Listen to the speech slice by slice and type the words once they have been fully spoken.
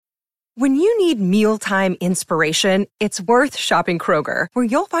When you need mealtime inspiration, it's worth shopping Kroger, where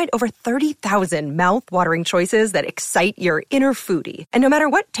you'll find over 30,000 mouth-watering choices that excite your inner foodie. And no matter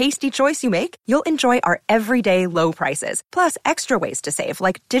what tasty choice you make, you'll enjoy our everyday low prices, plus extra ways to save,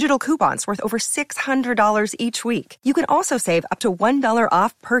 like digital coupons worth over $600 each week. You can also save up to $1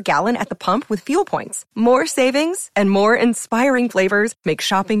 off per gallon at the pump with fuel points. More savings and more inspiring flavors make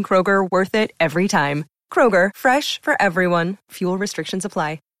shopping Kroger worth it every time. Kroger, fresh for everyone. Fuel restrictions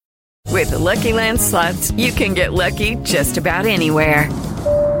apply. With the Lucky Land Slots, you can get lucky just about anywhere.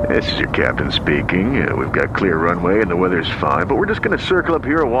 This is your captain speaking. We've got clear runway and the weather's fine, but we're just going to circle up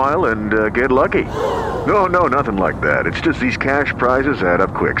here a while and get lucky. No, nothing like that. It's just these cash prizes add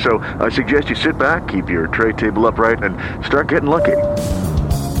up quick. So I suggest you sit back, keep your tray table upright, and start getting lucky.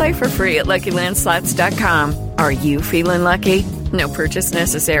 Play for free at LuckyLandSlots.com. Are you feeling lucky? No purchase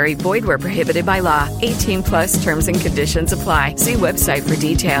necessary. Void where prohibited by law. 18 plus terms and conditions apply. See website for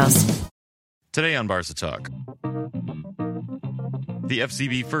details. Today on Barca Talk. The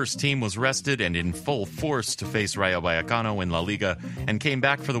FCB first team was rested and in full force to face Rayo Vallecano in La Liga and came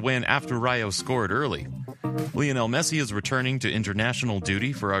back for the win after Rayo scored early. Lionel Messi is returning to international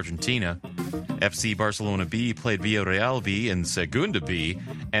duty for Argentina. FC Barcelona B played Villarreal B and Segunda B,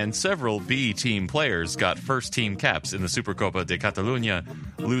 and several B team players got first-team caps in the Supercopa de Catalunya,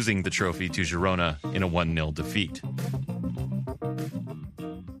 losing the trophy to Girona in a 1-0 defeat.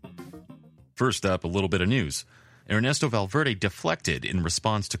 First up, a little bit of news. Ernesto Valverde deflected in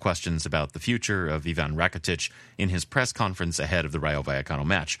response to questions about the future of Ivan Rakitic in his press conference ahead of the Rayo Vallecano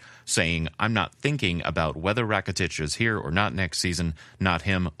match, saying, "I'm not thinking about whether Rakitic is here or not next season, not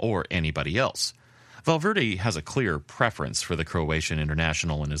him or anybody else." Valverde has a clear preference for the Croatian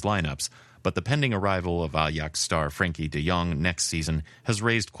international in his lineups, but the pending arrival of Ajax star Frenkie de Jong next season has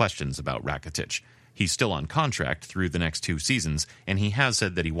raised questions about Rakitic. He's still on contract through the next 2 seasons, and he has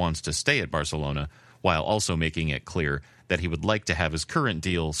said that he wants to stay at Barcelona, while also making it clear that he would like to have his current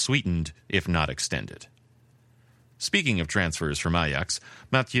deal sweetened, if not extended. Speaking of transfers from Ajax,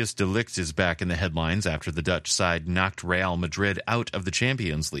 Matthijs de Ligt is back in the headlines after the Dutch side knocked Real Madrid out of the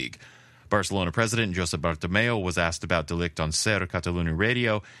Champions League. Barcelona president Josep Bartomeu was asked about de Ligt on Ser Catalunya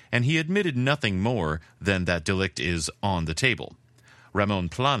Radio, and he admitted nothing more than that de Ligt is on the table. Ramon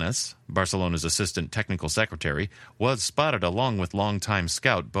Planes, Barcelona's assistant technical secretary, was spotted along with longtime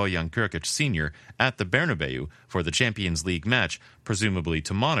scout Bojan Krkic Sr. at the Bernabeu for the Champions League match, presumably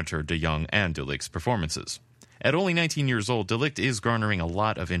to monitor de Jong and de Ligt's performances. At only 19 years old, de Ligt is garnering a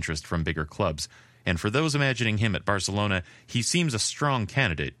lot of interest from bigger clubs, and for those imagining him at Barcelona, he seems a strong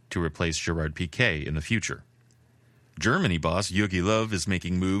candidate to replace Gerard Piqué in the future. Germany boss Jogi Löw is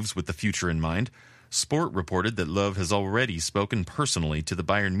making moves with the future in mind. Sport reported that Löw has already spoken personally to the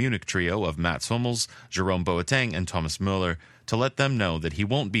Bayern Munich trio of Mats Hummels, Jerome Boateng, and Thomas Müller to let them know that he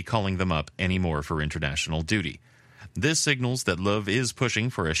won't be calling them up anymore for international duty. This signals that Löw is pushing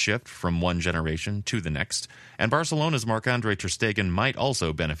for a shift from one generation to the next, and Barcelona's Marc-Andre ter Stegen might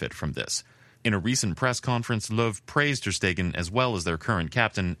also benefit from this. In a recent press conference, Löw praised ter Stegen as well as their current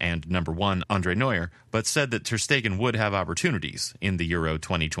captain and number 1, Andre Neuer, but said that ter Stegen would have opportunities in the Euro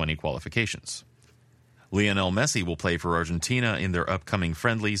 2020 qualifications. Lionel Messi will play for Argentina in their upcoming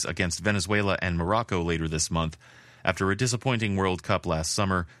friendlies against Venezuela and Morocco later this month. After a disappointing World Cup last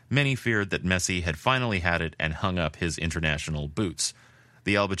summer, many feared that Messi had finally had it and hung up his international boots.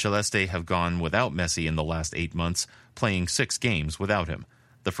 The Albiceleste have gone without Messi in the last 8 months, playing 6 games without him.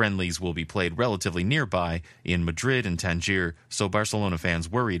 The friendlies will be played relatively nearby in Madrid and Tangier, so Barcelona fans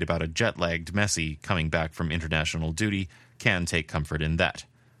worried about a jet-lagged Messi coming back from international duty can take comfort in that.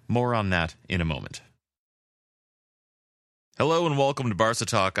 More on that in a moment. Hello and welcome to Barca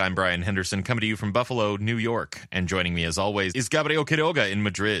Talk. I'm Brian Henderson, coming to you from Buffalo, New York. And joining me as always is Gabriel Quiroga in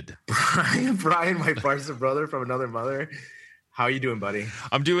Madrid. Brian, my Barca brother from another mother. How are you doing, buddy?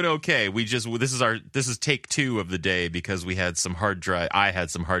 I'm doing okay. This is take 2 of the day because I had some hard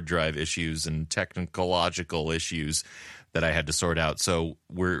drive issues and technological issues that I had to sort out. So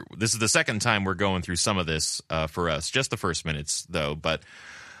this is the second time we're going through some of this for us. Just the first minutes though, but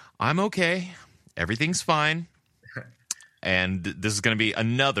I'm okay. Everything's fine. And this is going to be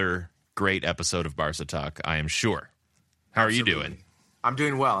another great episode of Barca Talk, I am sure. How are you doing? I'm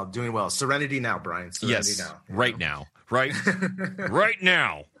doing well. Serenity now, Brian. Serenity now. Right now. Right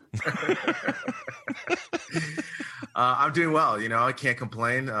now. I'm doing well. I can't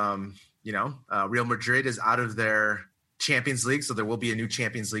complain. Real Madrid is out of their Champions League, so there will be a new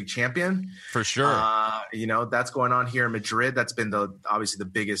Champions League champion. For sure. That's going on here in Madrid. That's been obviously the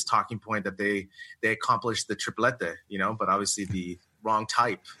biggest talking point that they accomplished the triplete, but obviously the wrong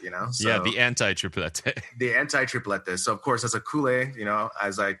type, So, yeah, the anti-triplete. The anti-triplete. So, of course, as a culé,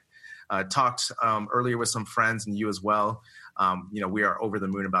 as I talked earlier with some friends and you as well. We are over the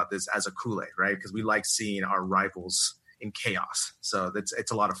moon about this as a Kool-Aid, right? Because we like seeing our rivals in chaos. So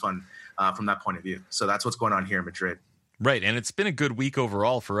it's a lot of fun from that point of view. So that's what's going on here in Madrid. Right, and it's been a good week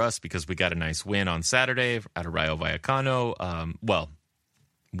overall for us because we got a nice win on Saturday at a Rayo Vallecano.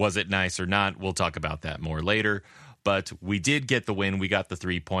 Was it nice or not? We'll talk about that more later. But we did get the win. We got the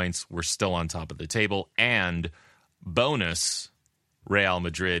 3 points. We're still on top of the table. And bonus, Real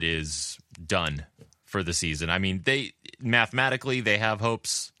Madrid is done for the season. I mean, they mathematically they have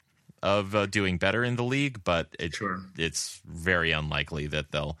hopes of doing better in the league, but it's very unlikely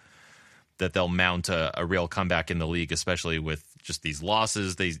that they'll mount a real comeback in the league, especially with just these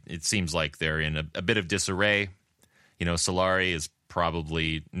losses. It seems like they're in a bit of disarray. Solari is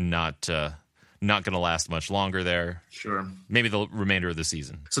probably not going to last much longer there. Sure. Maybe the remainder of the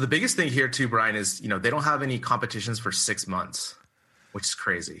season. So the biggest thing here too, Brian, is, they don't have any competitions for 6 months, which is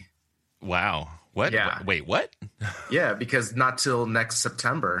crazy. Wow. What? Yeah. Wait, what? Yeah, because not till next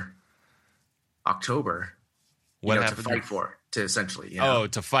September, October, to fight for, to essentially.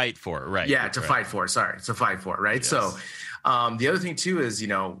 To fight for, right. Yeah, to fight for, right? Yes. So the other thing too is,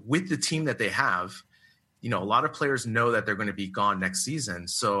 with the team that they have, a lot of players know that they're going to be gone next season.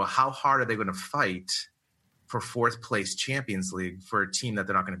 So how hard are they going to fight for 4th place Champions League for a team that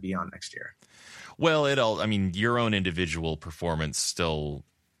they're not going to be on next year? Well, your own individual performance still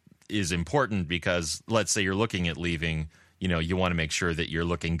is important because let's say you're looking at leaving, you want to make sure that you're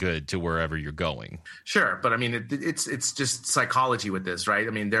looking good to wherever you're going. Sure. But I mean, it's just psychology with this, right?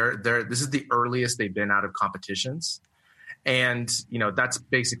 I mean, this is the earliest they've been out of competitions. And, that's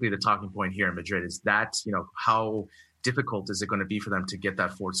basically the talking point here in Madrid is that, how difficult is it going to be for them to get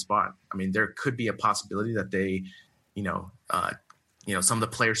that 4th spot? I mean, there could be a possibility that they, some of the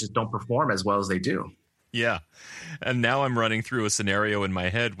players just don't perform as well as they do. Yeah. And now I'm running through a scenario in my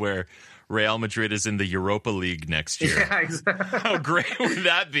head where Real Madrid is in the Europa League next year. Yeah, exactly. How great would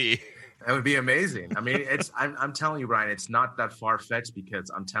that be? That would be amazing. I mean, I'm telling you, Brian, it's not that far-fetched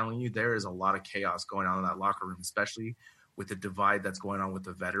because I'm telling you there is a lot of chaos going on in that locker room, especially with the divide that's going on with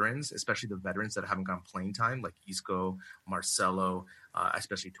the veterans, especially the veterans that haven't gotten playing time, like Isco, Marcelo,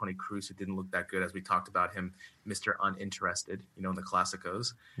 especially Toni Kroos, who didn't look that good, as we talked about him, Mr. Uninterested, in the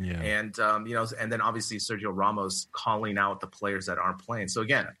Clásicos. Yeah. And, and then obviously Sergio Ramos calling out the players that aren't playing. So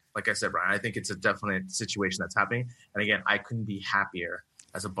again, like I said, Brian, I think it's a definite situation that's happening. And again, I couldn't be happier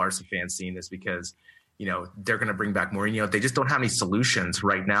as a Barca fan seeing this because, they're going to bring back Mourinho. They just don't have any solutions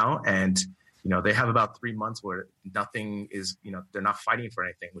right now. And, they have about 3 months where nothing is, they're not fighting for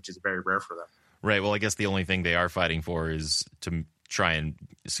anything, which is very rare for them. Right. Well, I guess the only thing they are fighting for is to try and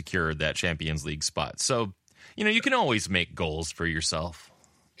secure that Champions League spot. So, you can always make goals for yourself.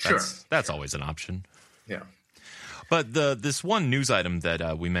 That's always an option. Yeah. But this one news item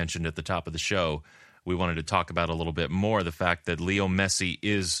that we mentioned at the top of the show, we wanted to talk about a little bit more, the fact that Leo Messi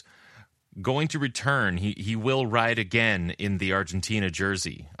is going to return. He will ride again in the Argentina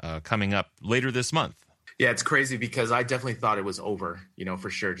jersey coming up later this month. Yeah, it's crazy because I definitely thought it was over, for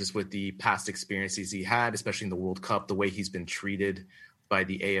sure, just with the past experiences he had, especially in the World Cup, the way he's been treated by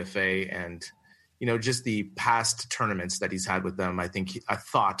the AFA and, just the past tournaments that he's had with them. I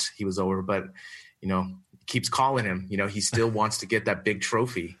thought he was over, but, keeps calling him, he still wants to get that big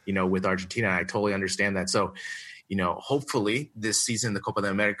trophy, with Argentina. I totally understand that. So, hopefully this season, the Copa de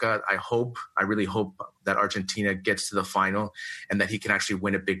America, I really hope that Argentina gets to the final and that he can actually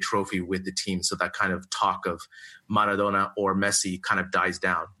win a big trophy with the team. So that kind of talk of Maradona or Messi kind of dies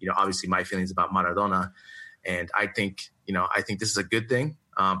down. Obviously my feelings about Maradona. And I think this is a good thing.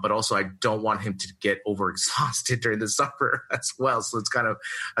 But also I don't want him to get overexhausted during the summer as well. So it's kind of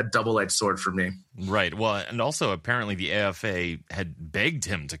a double-edged sword for me. Right. Well, and also apparently the AFA had begged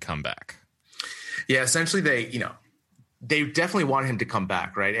him to come back. Yeah, essentially they definitely want him to come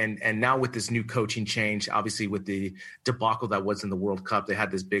back, right? And now with this new coaching change, obviously with the debacle that was in the World Cup, they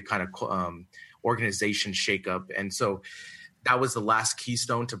had this big kind of organization shakeup. And so that was the last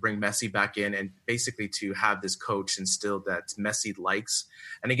keystone to bring Messi back in and basically to have this coach instilled that Messi likes.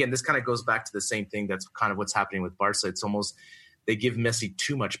 And again, this kind of goes back to the same thing that's kind of what's happening with Barca. It's almost they give Messi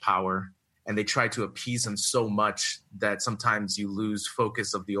too much power and they try to appease him so much that sometimes you lose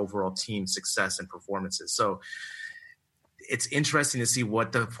focus of the overall team success and performances. So it's interesting to see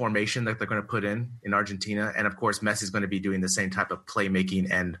what the formation that they're going to put in Argentina. And of course, Messi's going to be doing the same type of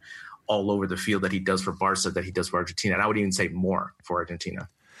playmaking and all over the field that he does for Barca, that he does for Argentina. And I would even say more for Argentina.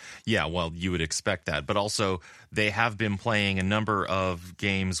 Yeah, well, you would expect that. But also, they have been playing a number of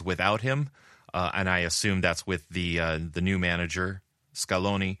games without him. And I assume that's with the new manager,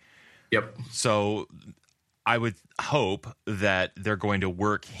 Scaloni. Yep. So I would hope that they're going to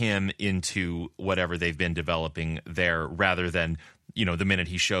work him into whatever they've been developing there, rather than, the minute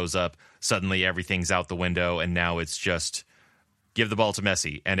he shows up, suddenly everything's out the window, and now it's just give the ball to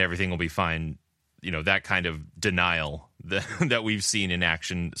Messi and everything will be fine. That kind of denial that we've seen in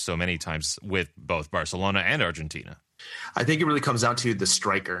action so many times with both Barcelona and Argentina. I think it really comes down to the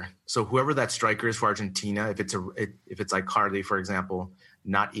striker. So whoever that striker is for Argentina, if it's Icardi, for example,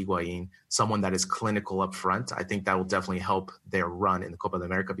 not Higuaín, someone that is clinical up front, I think that will definitely help their run in the Copa de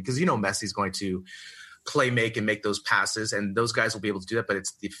America, because Messi's going to make and make those passes, and those guys will be able to do that. But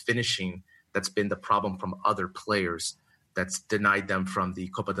it's the finishing that's been the problem from other players that's denied them from the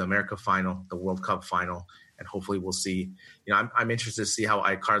Copa de America final, the World Cup final. And hopefully we'll see, I'm interested to see how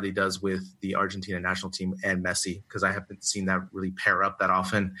Icardi does with the Argentina national team and Messi, because I haven't seen that really pair up that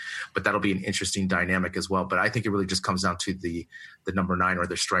often, but that'll be an interesting dynamic as well. But I think it really just comes down to the number 9 or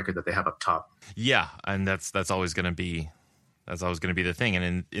the striker that they have up top. Yeah. And that's always going to be the thing.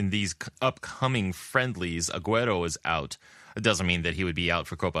 And in these upcoming friendlies, Agüero is out. It doesn't mean that he would be out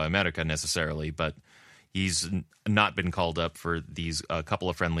for Copa America necessarily, but he's not been called up for these couple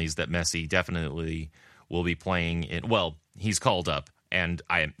of friendlies that Messi definitely will be playing in. Well, he's called up, and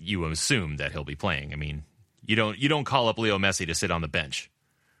you assume that he'll be playing. I mean, you don't call up Leo Messi to sit on the bench.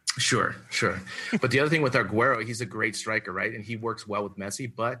 Sure. But the other thing with Agüero, he's a great striker, right? And he works well with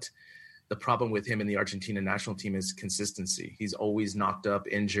Messi, but the problem with him in the Argentina national team is consistency. He's always knocked up,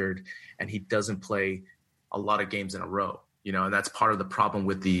 injured, and he doesn't play a lot of games in a row. And that's part of the problem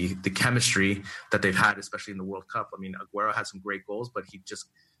with the chemistry that they've had, especially in the World Cup. I mean, Agüero has some great goals, but he just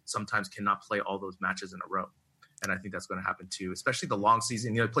sometimes cannot play all those matches in a row. And I think that's going to happen too, especially the long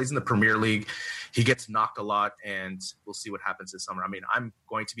season. He plays in the Premier League. He gets knocked a lot, and we'll see what happens this summer. I mean, I'm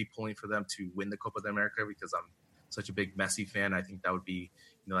going to be pulling for them to win the Copa de America because I'm such a big Messi fan. I think that would be,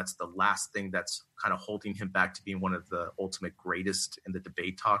 that's the last thing that's kind of holding him back to being one of the ultimate greatest in the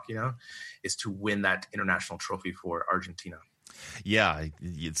debate talk, is to win that international trophy for Argentina. Yeah,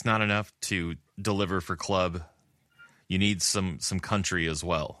 it's not enough to deliver for club. You need some country as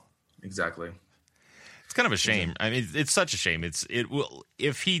well. Exactly. It's kind of a shame. I mean, it's such a shame.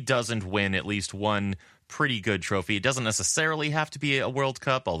 If he doesn't win at least one pretty good trophy, it doesn't necessarily have to be a World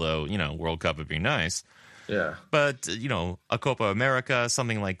Cup, although, World Cup would be nice. Yeah. But, a Copa America,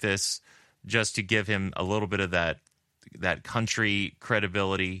 something like this, just to give him a little bit of that country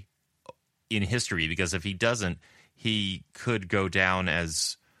credibility in history, because if he doesn't, he could go down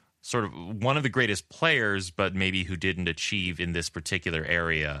as sort of one of the greatest players, but maybe who didn't achieve in this particular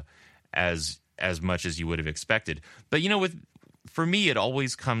area as much as you would have expected. But, for me, it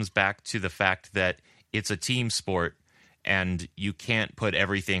always comes back to the fact that it's a team sport, and you can't put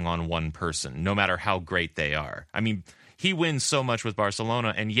everything on one person, no matter how great they are. I mean, he wins so much with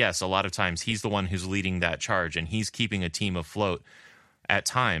Barcelona, and yes, a lot of times he's the one who's leading that charge, and he's keeping a team afloat at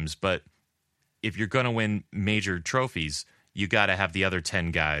times. But if you're going to win major trophies, you got to have the other 10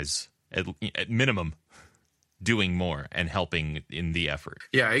 guys, at minimum, doing more and helping in the effort.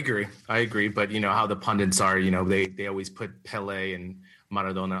 Yeah, I agree. But how the pundits are, they always put Pelé and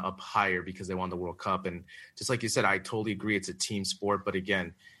Maradona up higher because they won the World Cup. And just like you said, I totally agree. It's a team sport. But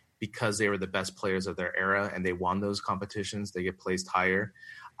again, because they were the best players of their era and they won those competitions, they get placed higher.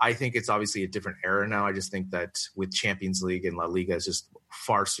 I think it's obviously a different era now. I just think that with Champions League and La Liga is just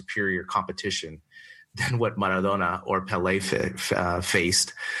far superior competition than what Maradona or Pelé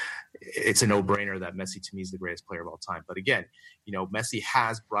faced. It's a no-brainer that Messi, to me, is the greatest player of all time. But again, Messi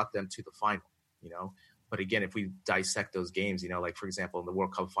has brought them to the final, But again, if we dissect those games, like, for example, in the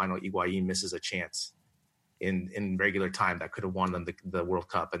World Cup final, Higuaín misses a chance in regular time that could have won them the World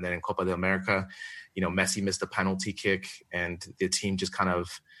Cup. And then in Copa de America, Messi missed a penalty kick, and the team just kind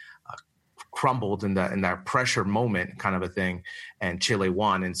of crumbled in that pressure moment kind of a thing, and Chile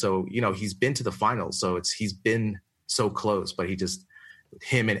won. And so, he's been to the finals, so he's been so close, but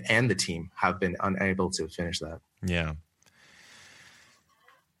him and the team have been unable to finish that. Yeah.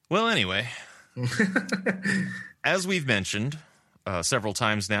 Well, anyway, as we've mentioned several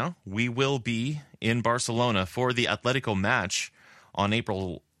times now, we will be in Barcelona for the Atletico match on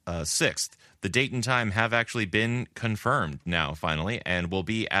April 6th. The date and time have actually been confirmed now, finally, and we'll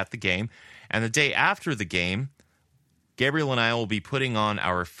be at the game. And the day after the game, Gabriel and I will be putting on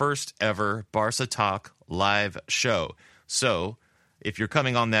our first ever Barca Talk live show. So if you're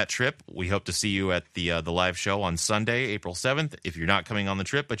coming on that trip, we hope to see you at the live show on Sunday, April 7th. If you're not coming on the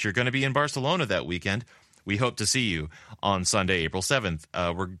trip, but you're going to be in Barcelona that weekend, we hope to see you on Sunday, April 7th.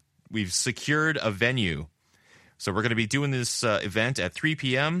 We've secured a venue. So we're going to be doing this event at 3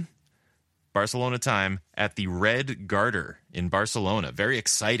 p.m. Barcelona time at the Red Garter in Barcelona. Very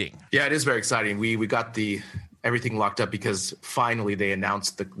exciting. Yeah, it is very exciting. We got everything locked up because finally they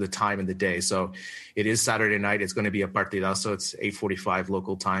announced the time and the day. So it is Saturday night. It's going to be a partidazo. It's 8:45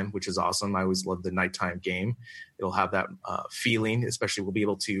 local time, which is awesome. I always love the nighttime game. It'll have that feeling, especially we'll be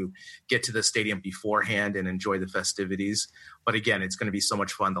able to get to the stadium beforehand and enjoy the festivities. But again, it's going to be so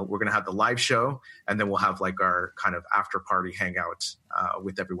much fun. We're going to have the live show, and then we'll have like our kind of after party hangout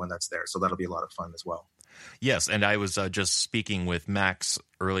with everyone that's there. So that'll be a lot of fun as well. Yes, and I was just speaking with Max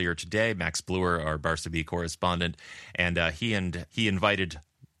earlier today, Max Bluer, our Barca B correspondent, and he invited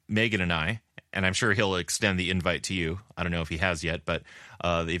Megan and I, and I'm sure he'll extend the invite to you. I don't know if he has yet, but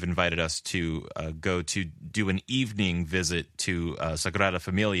they've invited us to go to do an evening visit to Sagrada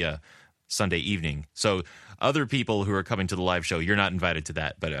Familia Sunday evening. So other people who are coming to the live show, you're not invited to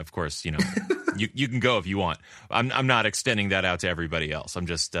that, but of course, you know, you can go if you want. I'm not extending that out to everybody else. I'm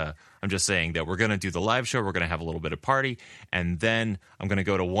just saying that we're going to do the live show. We're going to have a little bit of party, and then I'm going to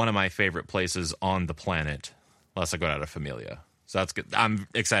go to one of my favorite places on the planet, La Sagrada Familia. So that's good. I'm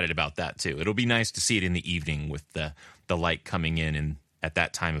excited about that too. It'll be nice to see it in the evening with the light coming in at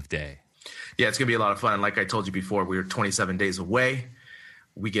that time of day. Yeah, it's going to be a lot of fun. And like I told you before, we're 27 days away.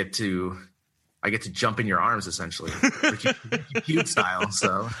 I get to jump in your arms, essentially, cute style.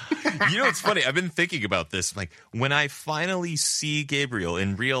 So, you know, it's funny. I've been thinking about this. Like, when I finally see Gabriel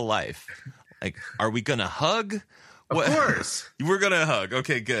in real life, like, are we gonna hug? Of course, we're gonna hug.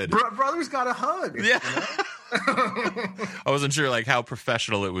 Okay, good. Brothers got to hug. Yeah. You know? I wasn't sure like how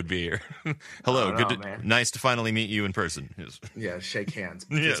professional it would be. Hello, nice to finally meet you in person. Yeah, shake hands.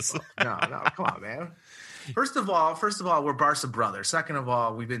 Yes. No, come on, man. First of all, we're Barca brothers. Second of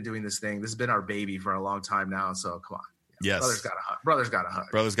all, we've been doing this thing. This has been our baby for a long time now. So come on. Yes. Brothers got to hug.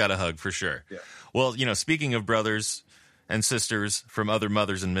 Brothers got to hug for sure. Yeah. Well, you know, speaking of brothers and sisters from other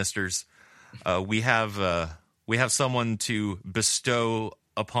mothers and misters, we have someone to bestow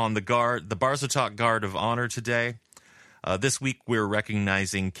upon the Barca Talk Guard of Honor today. This week we're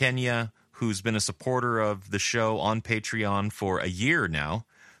recognizing Kenya, who's been a supporter of the show on Patreon for a year now.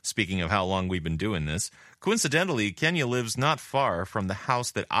 Speaking of how long we've been doing this, coincidentally, Kenya lives not far from the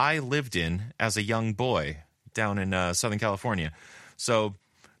house that I lived in as a young boy down in Southern California. So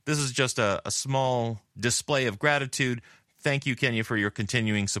this is just a small display of gratitude. Thank you, Kenya, for your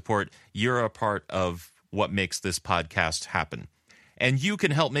continuing support. You're a part of what makes this podcast happen. And you can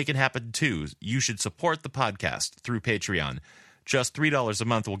help make it happen, too. You should support the podcast through Patreon. Just $3 a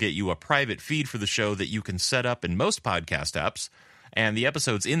month will get you a private feed for the show that you can set up in most podcast apps. And the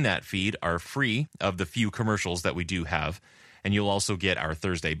episodes in that feed are free of the few commercials that we do have. And you'll also get our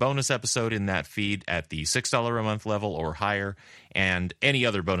Thursday bonus episode in that feed at the $6 a month level or higher, and any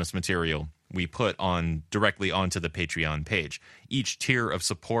other bonus material we put on directly onto the Patreon page. Each tier of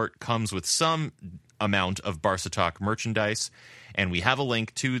support comes with some amount of Barca Talk merchandise, and we have a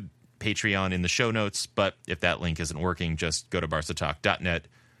link to Patreon in the show notes, but if that link isn't working, just go to barcatalk.net,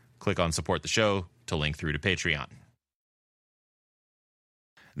 click on support the show to link through to Patreon.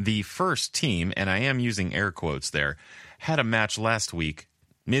 The first team, and I am using air quotes there, had a match last week,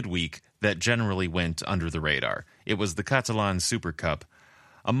 midweek, that generally went under the radar. It was the Catalan Super Cup,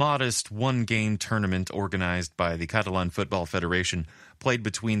 a modest one-game tournament organized by the Catalan Football Federation, played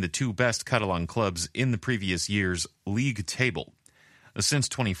between the two best Catalan clubs in the previous year's league table. Since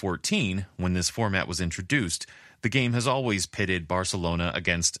 2014, when this format was introduced, the game has always pitted Barcelona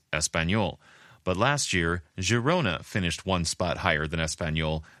against Espanyol. But last year, Girona finished one spot higher than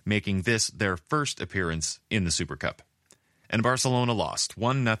Espanyol, making this their first appearance in the Super Cup. And Barcelona lost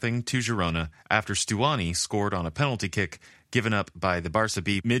 1-0 to Girona after Stuani scored on a penalty kick given up by the Barca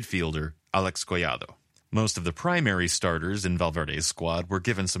B midfielder Alex Collado. Most of the primary starters in Valverde's squad were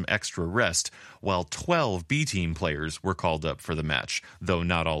given some extra rest, while 12 B-team players were called up for the match, though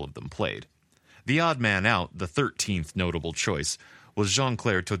not all of them played. The odd man out, the 13th notable choice, was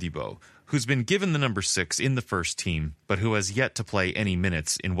Jean-Claire Todibo, who's been given the number 6 in the first team, but who has yet to play any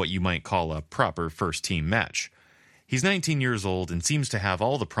minutes in what you might call a proper first-team match. He's 19 years old and seems to have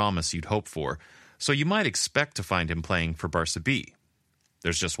all the promise you'd hope for, so you might expect to find him playing for Barca B.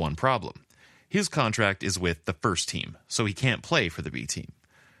 There's just one problem. His contract is with the first team, so he can't play for the B team.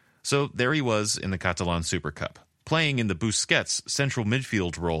 So there he was in the Catalan Super Cup, playing in the Busquets central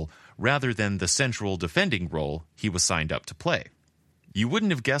midfield role rather than the central defending role he was signed up to play. You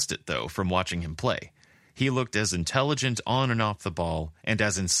wouldn't have guessed it, though, from watching him play. He looked as intelligent on and off the ball and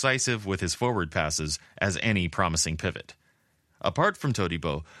as incisive with his forward passes as any promising pivot. Apart from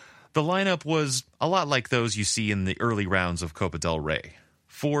Todibo, the lineup was a lot like those you see in the early rounds of Copa del Rey.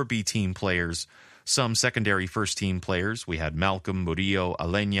 4 B-team players, some secondary first-team players. We had Malcolm, Murillo,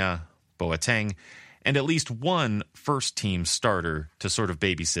 Alenya, Boateng, and at least one first-team starter to sort of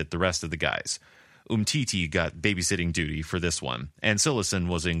babysit the rest of the guys. Umtiti got babysitting duty for this one, and Cillessen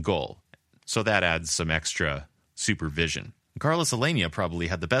was in goal, so that adds some extra supervision. Carlos Alenia probably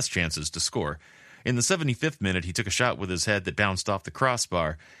had the best chances to score. In the 75th minute, he took a shot with his head that bounced off the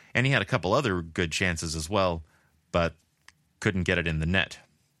crossbar, and he had a couple other good chances as well, but couldn't get it in the net.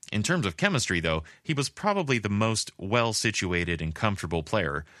 In terms of chemistry, though, he was probably the most well-situated and comfortable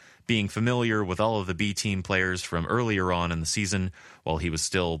player, being familiar with all of the B-team players from earlier on in the season, while he was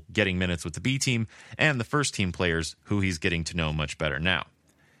still getting minutes with the B-team, and the first-team players who he's getting to know much better now.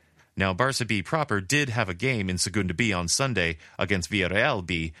 Now, Barça B proper did have a game in Segunda B on Sunday against Villarreal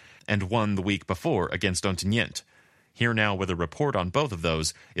B, and won the week before against Ontinyent. Here now with a report on both of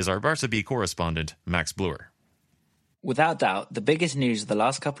those is our Barça B correspondent, Max Bluer. Without doubt, the biggest news of the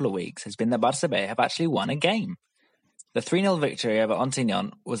last couple of weeks has been that Barça B have actually won a game. The 3-0 victory over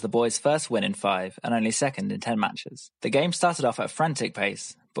Ontinyent was the boys' first win in 5 and only second in 10 matches. The game started off at a frantic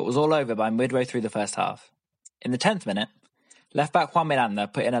pace, but was all over by midway through the first half. In the 10th minute, left-back Juan Miranda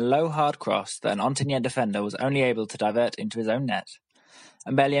put in a low, hard cross that an Ontinyent defender was only able to divert into his own net.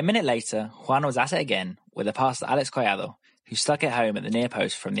 And barely a minute later, Juan was at it again with a pass to Alex Collado, who stuck it home at the near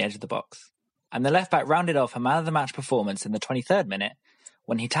post from the edge of the box. And the left-back rounded off a man-of-the-match performance in the 23rd minute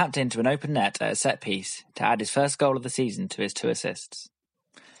when he tapped into an open net at a set-piece to add his first goal of the season to his 2 assists.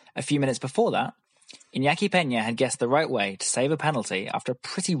 A few minutes before that, Iñaki Peña had guessed the right way to save a penalty after a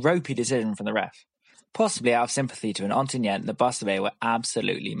pretty ropey decision from the ref, possibly out of sympathy to an Ontinyent that Barça B were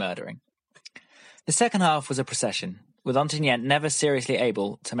absolutely murdering. The second half was a procession, with Ontinyent never seriously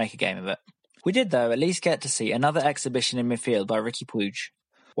able to make a game of it. We did, though, at least get to see another exhibition in midfield by Riqui Puig,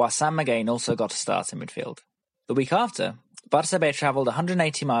 while Sam Magain also got a start in midfield. The week after, Barça B travelled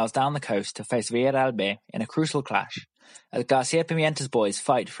 180 miles down the coast to face Villarreal B in a crucial clash, as Garcia Pimienta's boys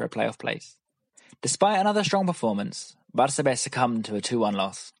fight for a playoff place. Despite another strong performance, Barça B succumbed to a 2-1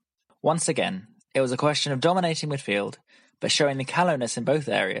 loss. Once again, it was a question of dominating midfield, but showing the callowness in both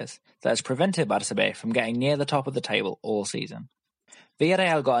areas that has prevented Barça B from getting near the top of the table all season.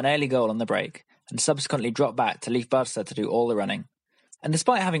 Villarreal got an early goal on the break, and subsequently dropped back to leave Barça to do all the running. And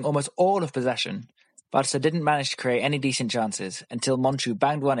despite having almost all of possession, Barça didn't manage to create any decent chances until Monchu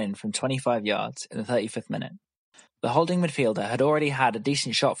banged one in from 25 yards in the 35th minute. The holding midfielder had already had a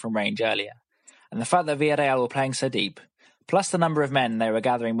decent shot from range earlier, and the fact that Villarreal were playing so deep, plus the number of men they were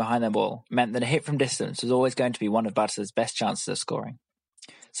gathering behind their ball, meant that a hit from distance was always going to be one of Barça's best chances of scoring.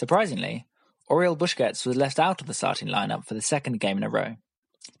 Surprisingly, Oriol Busquets was left out of the starting lineup for the second game in a row.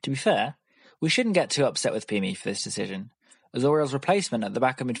 To be fair, we shouldn't get too upset with Pimi for this decision, as Oriol's replacement at the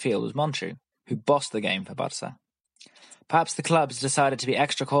back of midfield was Monchu, who bossed the game for Barça. Perhaps the clubs decided to be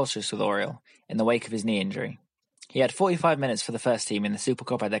extra cautious with Oriol in the wake of his knee injury. He had 45 minutes for the first team in the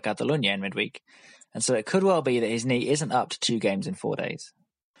Supercopa de Catalunya in midweek, and so it could well be that his knee isn't up to 2 games in 4 days.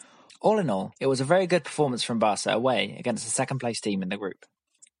 All in all, it was a very good performance from Barça away against the second-place team in the group.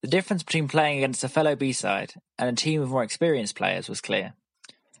 The difference between playing against a fellow B-side and a team of more experienced players was clear.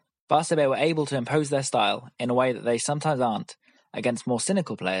 Barça B were able to impose their style in a way that they sometimes aren't against more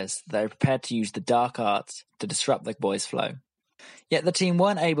cynical players that are prepared to use the dark arts to disrupt the boys' flow. Yet the team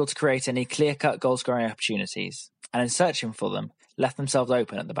weren't able to create any clear-cut goal-scoring opportunities, and in searching for them, left themselves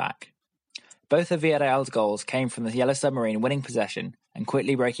open at the back. Both of Villarreal's goals came from the Yellow Submarine winning possession and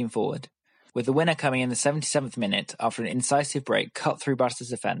quickly breaking forward, with the winner coming in the 77th minute after an incisive break cut through Barça's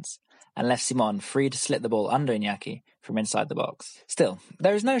defence and left Simon free to slit the ball under Iñaki from inside the box. Still,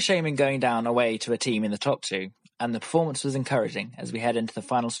 there is no shame in going down away to a team in the top 2, and the performance was encouraging as we head into the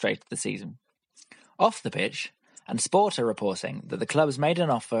final straight of the season. Off the pitch, and Sport are reporting that the club has made an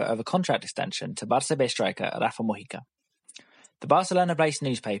offer of a contract extension to Barça B striker Rafa Mujica. The Barcelona-based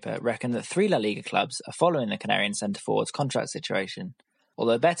newspaper reckoned that 3 La Liga clubs are following the Canarian centre-forward's contract situation,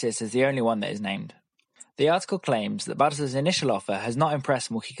 although Betis is the only one that is named. The article claims that Barca's initial offer has not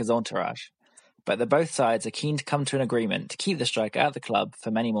impressed Mujica's entourage, but that both sides are keen to come to an agreement to keep the striker at the club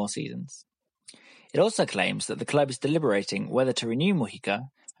for many more seasons. It also claims that the club is deliberating whether to renew Mujica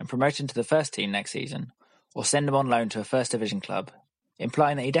and promote him to the first team next season, or send him on loan to a first division club,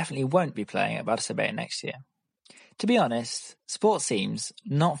 implying that he definitely won't be playing at Barça B next year. To be honest, Sport seems,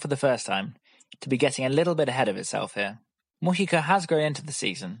 not for the first time, to be getting a little bit ahead of itself here. Mujica has grown into the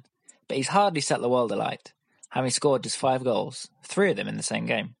season, but he's hardly set the world alight, having scored just 5 goals, 3 of them in the same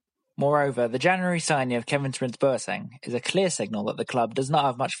game. Moreover, the January signing of Kevin Prince Boateng is a clear signal that the club does not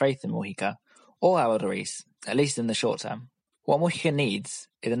have much faith in Mujica or Alvaro Ruiz, at least in the short term. What Mujica needs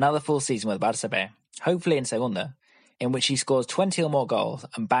is another full season with Barça B, hopefully in Segunda, in which he scores 20 or more goals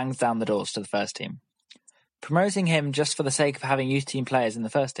and bangs down the doors to the first team. Promoting him just for the sake of having youth team players in the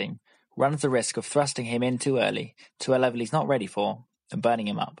first team runs the risk of thrusting him in too early to a level he's not ready for and burning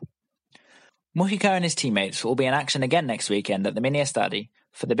him up. Mujica and his teammates will be in action again next weekend at the Mini Estadi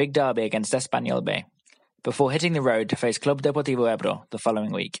for the big derby against Espanyol B, before hitting the road to face Club Deportivo Ebro the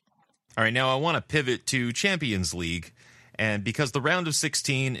following week. All right, now I want to pivot to Champions League, and because the round of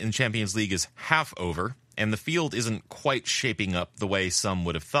 16 in Champions League is half over, and the field isn't quite shaping up the way some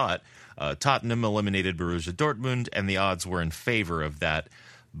would have thought, Tottenham eliminated Borussia Dortmund, and the odds were in favor of that,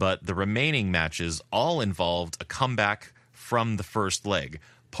 but the remaining matches all involved a comeback from the first leg.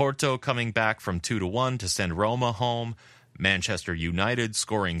 Porto coming back from 2-1 to send Roma home, Manchester United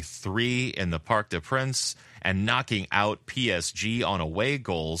scoring 3 in the Parc des Princes and knocking out PSG on away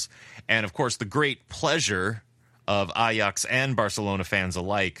goals, and of course the great pleasure of Ajax and Barcelona fans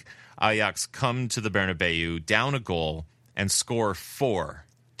alike. Ajax come to the Bernabeu down a goal and score 4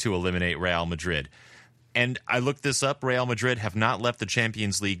 to eliminate Real Madrid. And I looked this up. Real Madrid have not left the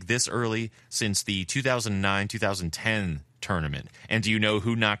Champions League this early since the 2009-2010 tournament. And do you know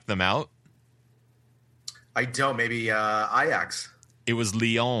who knocked them out? I don't. Maybe Ajax. It was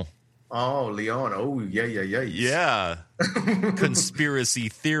Lyon. Oh, Lyon. Oh, yeah. Yeah. Conspiracy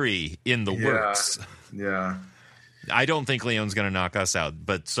theory in the works. Yeah. I don't think Lyon's going to knock us out.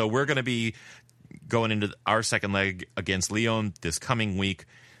 But so we're going to be going into our second leg against Lyon this coming week.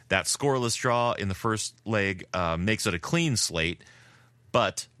 That scoreless draw in the first leg makes it a clean slate.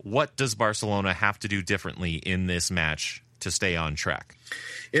 But what does Barcelona have to do differently in this match to stay on track?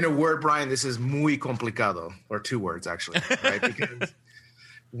 In a word, Brian, this is muy complicado, or 2 words, actually, right? Because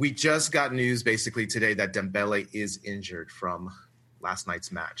we just got news basically today that Dembele is injured from last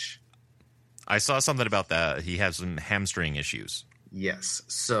night's match. I saw something about that. He has some hamstring issues. Yes.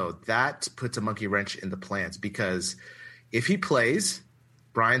 So that puts a monkey wrench in the plans, because if he plays,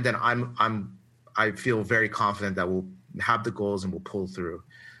 Brian, then I feel very confident that we'll have the goals and we'll pull through.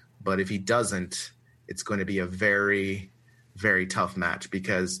 But if he doesn't, it's going to be a very, very tough match,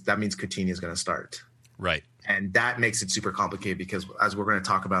 because that means Coutinho is going to start. Right. And that makes it super complicated, because as we're going to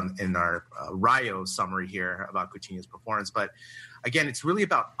talk about in our Rayo summary here about Coutinho's performance. But again, it's really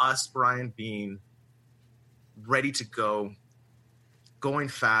about us, Brian, being ready to go, going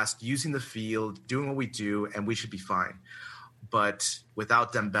fast, using the field, doing what we do, and we should be fine. But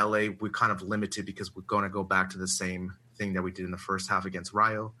without Dembele, we're kind of limited, because we're going to go back to the same thing that we did in the first half against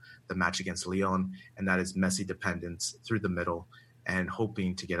Rayo, the match against Lyon, and that is Messi dependence through the middle and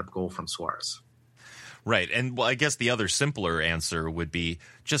hoping to get a goal from Suarez. Right. And well, I guess the other simpler answer would be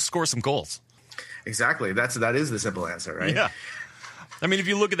just score some goals. Exactly. That is the simple answer, right? Yeah. I mean, if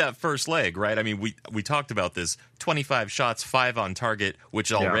you look at that first leg, right? I mean, we talked about this 25 shots, 5 on target,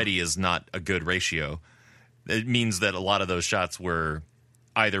 which already is not a good ratio. It means that a lot of those shots were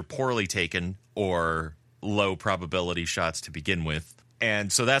either poorly taken or low probability shots to begin with.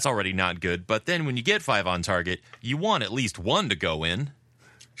 And so that's already not good. But then when you get 5 on target, you want at least 1 to go in.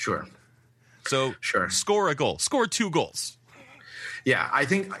 Sure. So score a goal. Score 2 goals. Yeah, I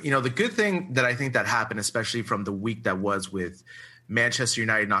think, the good thing that I think that happened, especially from the week that was with Manchester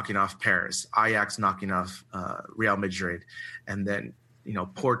United knocking off Paris, Ajax knocking off Real Madrid, and then,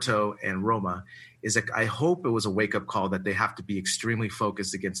 Porto and Roma, is that I hope it was a wake-up call that they have to be extremely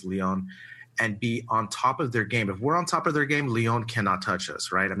focused against Lyon and be on top of their game. If we're on top of their game, Lyon cannot touch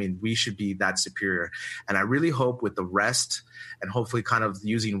us, right? I mean, we should be that superior. And I really hope with the rest and hopefully kind of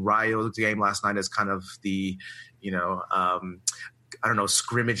using Rayo's game last night as kind of the,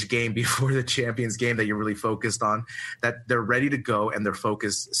 scrimmage game before the Champions game that you're really focused on, that they're ready to go and they're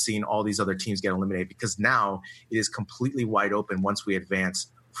focused seeing all these other teams get eliminated, because now it is completely wide open once we advance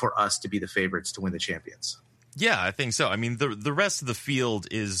for us to be the favorites to win the Champions. Yeah, I think so. I mean, the rest of the field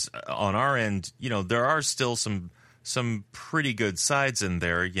is on our end. There are still some pretty good sides in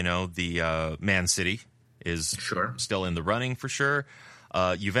there. The Man City is still in the running for sure.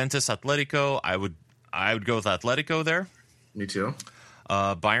 Juventus, Atletico. I would go with Atletico there. Me too.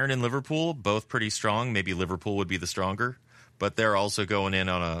 Bayern and Liverpool, both pretty strong. Maybe Liverpool would be the stronger, but they're also going in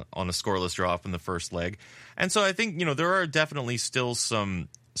on a scoreless draw in the first leg. And so I think there are definitely still some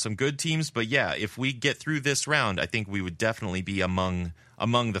good teams, but yeah, if we get through this round, I think we would definitely be among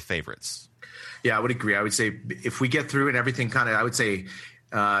the favorites. Yeah, I would agree. I would say if we get through and everything I would say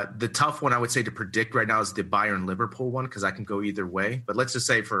the tough one I would say to predict right now is the Bayern-Liverpool one, because I can go either way. But let's just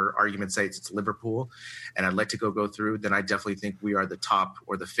say for argument's sake, it's Liverpool and I'd like to go through, then I definitely think we are the top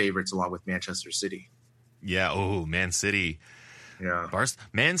or the favorites along with Manchester City. Yeah, Man City. Yeah.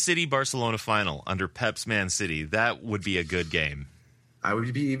 Man City, Barcelona final under Pep's Man City. That would be a good game. I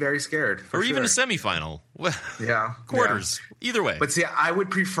would be very scared. Or even a semifinal. Yeah. Quarters. Yeah. Either way. But see, I would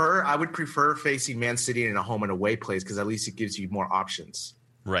prefer facing Man City in a home and away place, because at least it gives you more options.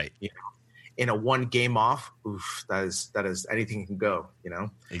 Right. In a one game off, oof, that is anything can go,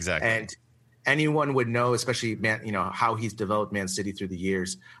 Exactly. And anyone would know, especially how he's developed Man City through the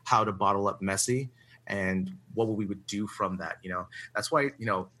years, how to bottle up Messi and what we would do from that. That's why,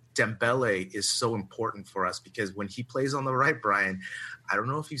 Dembele is so important for us, because when he plays on the right, Brian, I don't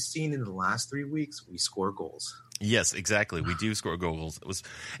know if you've seen in the last 3 weeks, we score goals. Yes, exactly. We do score goals.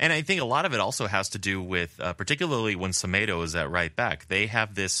 And I think a lot of it also has to do with, particularly when Semedo is at right back, they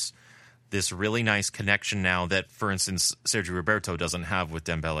have this really nice connection now that, for instance, Sergio Roberto doesn't have with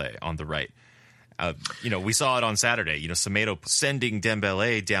Dembele on the right. We saw it on Saturday. Semedo sending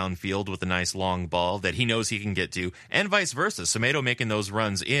Dembele downfield with a nice long ball that he knows he can get to, and vice versa. Semedo making those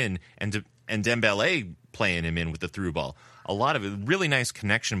runs in, and Dembele playing him in with the through ball. A lot of it, really nice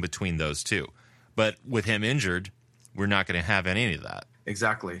connection between those two. But with him injured, we're not going to have any of that.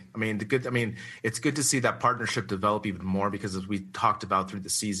 Exactly. It's good to see that partnership develop even more, because as we talked about through the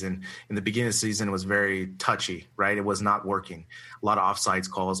season, in the beginning of the season, it was very touchy, right? It was not working. A lot of offsides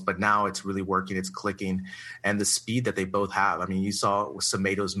calls, but now it's really working. It's clicking. And the speed that they both have. You saw with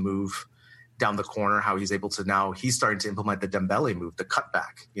Semedo's move down the corner, how he's able to now, he's starting to implement the Dembele move, the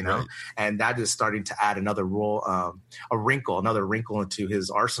cutback, right. And that is starting to add another another wrinkle into his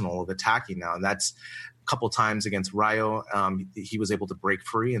arsenal of attacking now. And that's, couple times against Rayo, he was able to break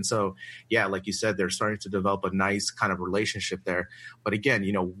free. And so, yeah, like you said, they're starting to develop a nice kind of relationship there. But again,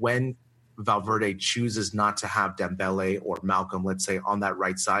 when Valverde chooses not to have Dembele or Malcolm, let's say, on that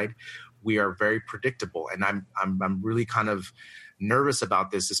right side, we are very predictable. And I'm really kind of nervous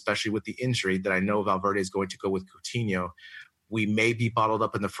about this, especially with the injury that I know Valverde is going to go with Coutinho. We may be bottled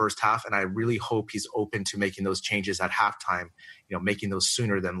up in the first half, and I really hope he's open to making those changes at halftime, making those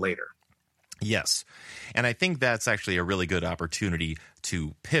sooner than later. Yes. And I think that's actually a really good opportunity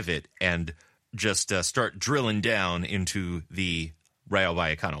to pivot and just start drilling down into the Rayo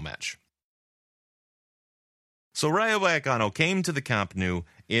Vallecano match. So Rayo Vallecano came to the Camp Nou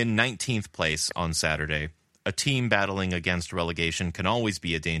in 19th place on Saturday. A team battling against relegation can always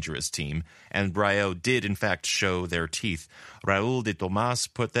be a dangerous team, and Rayo did in fact show their teeth. Raúl de Tomás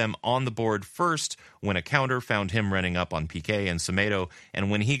put them on the board first when a counter found him running up on Piqué and Semedo, and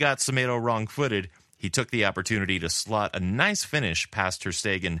when he got Semedo wrong-footed, he took the opportunity to slot a nice finish past Ter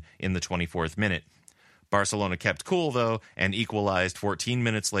Stegen in the 24th minute. Barcelona kept cool, though, and equalized 14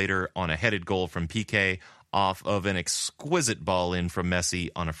 minutes later on a headed goal from Piqué off of an exquisite ball in from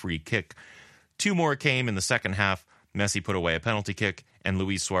Messi on a free kick. 2 more came in the second half. Messi put away a penalty kick, and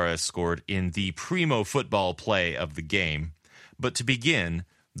Luis Suarez scored in the primo football play of the game. But to begin,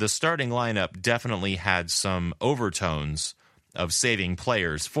 the starting lineup definitely had some overtones of saving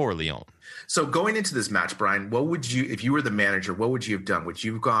players for Lyon. So going into this match, Brian, what would you, if you were the manager, what would you have done? Would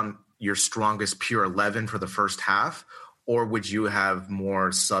you have gone your strongest pure 11 for the first half, or would you have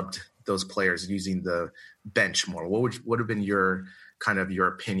more subbed those players using the bench more? What would have been your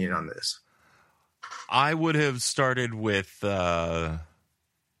opinion on this? I would have started with a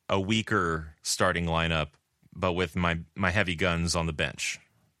weaker starting lineup, but with my heavy guns on the bench.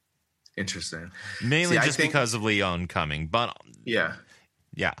 Interesting. Mainly because of Lyon coming. But yeah.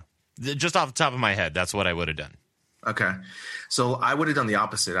 Just off the top of my head, that's what I would have done. Okay. So I would have done the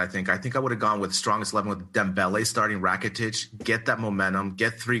opposite, I think. I think I would have gone with strongest 11 with Dembele starting Rakitic, get that momentum,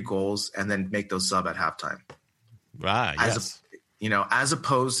 get 3 goals, and then make those sub at halftime. Yes. As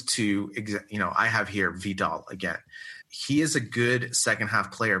opposed to, I have here Vidal again. He is a good second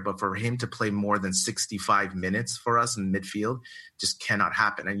half player, but for him to play more than 65 minutes for us in midfield just cannot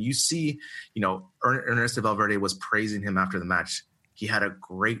happen. And you see, Ernesto Valverde was praising him after the match. He had a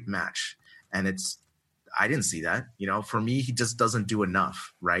great match, and I didn't see that. For me, he just doesn't do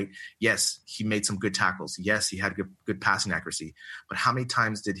enough, right? Yes, he made some good tackles. Yes, he had good passing accuracy. But how many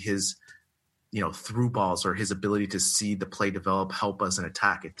times did his through balls or his ability to see the play develop help us in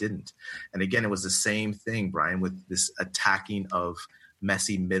attack? It didn't. And again, it was the same thing, Brian, with this attacking of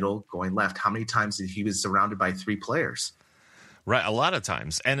Messi middle going left. How many times did he was surrounded by 3 players? Right, a lot of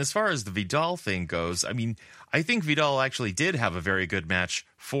times. And as far as the Vidal thing goes, I think Vidal actually did have a very good match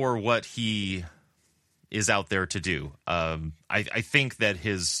for what he is out there to do. I think that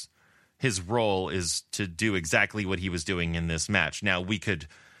his role is to do exactly what he was doing in this match. Now, we could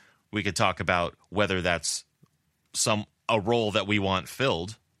talk about whether that's a role that we want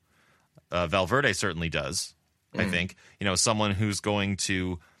filled. Valverde certainly does, I think. Someone who's going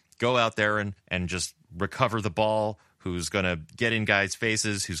to go out there and just recover the ball, who's going to get in guys'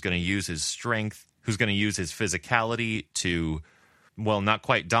 faces, who's going to use his strength, who's going to use his physicality to, well, not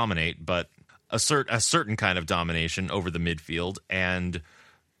quite dominate, but assert a certain kind of domination over the midfield and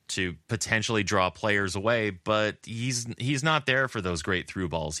to potentially draw players away, but he's not there for those great through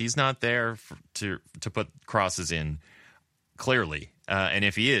balls. He's not there to put crosses in, clearly. And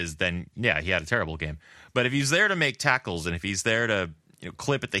if he is, then yeah, he had a terrible game. But if he's there to make tackles and if he's there to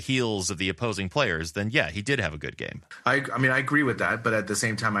clip at the heels of the opposing players, then yeah, he did have a good game. I mean, I agree with that, but at the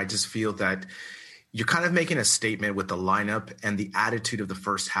same time, I just feel that you're kind of making a statement with the lineup and the attitude of the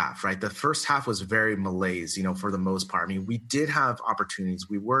first half, right? The first half was very malaise, for the most part. I mean, we did have opportunities.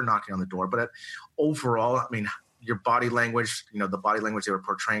 We were knocking on the door, but overall, I mean, your body language, the body language they were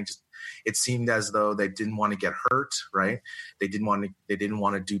portraying, just it seemed as though they didn't want to get hurt, right? They didn't want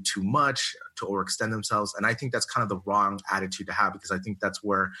to do too much to overextend themselves. And I think that's kind of the wrong attitude to have, because I think that's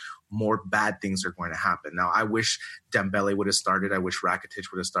where more bad things are going to happen. Now, I wish Dembele would have started. I wish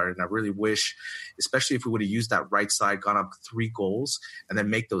Rakitic would have started. And I really wish, especially if we would have used that right side, gone up 3 goals, and then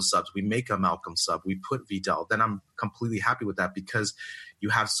make those subs. We make a Malcolm sub. We put Vidal. Then I'm completely happy with that, because you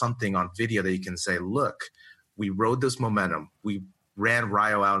have something on video that you can say, look, we rode this momentum. We ran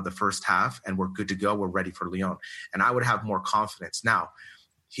Rayo out of the first half, and we're good to go. We're ready for Lyon. And I would have more confidence. Now,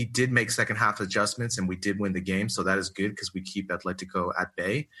 he did make second half adjustments, and we did win the game, so that is good because we keep Atletico at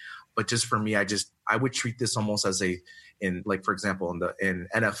bay. But just for me, I would treat this almost as for example, in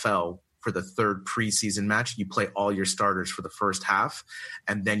NFL, for the third preseason match, you play all your starters for the first half,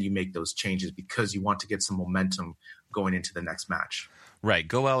 and then you make those changes because you want to get some momentum going into the next match. Right.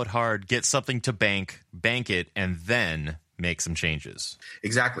 Go out hard, get something to bank it, and then make some changes.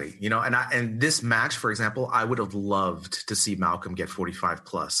 Exactly. And this match, for example, I would have loved to see Malcolm get 45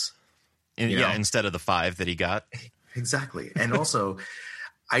 plus. Instead of the 5 that he got. Exactly. And also,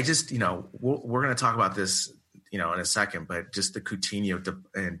 I just, we're going to talk about this, in a second, but just the Coutinho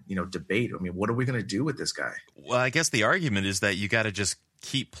debate. I mean, what are we going to do with this guy? Well, I guess the argument is that you got to just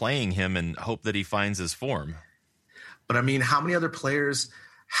keep playing him and hope that he finds his form. But I mean, how many other players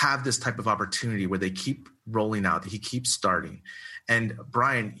have this type of opportunity where they keep rolling out, he keeps starting? And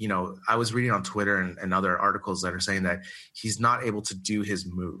Brian, I was reading on Twitter and other articles that are saying that he's not able to do his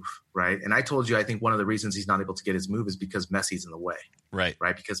move, right? And I told you, I think one of the reasons he's not able to get his move is because Messi's in the way. Right?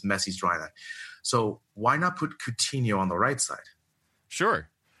 Because Messi's drawing that. So why not put Coutinho on the right side? Sure.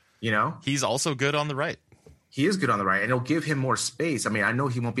 He's also good on the right. He is good on the right, and it'll give him more space. I mean, I know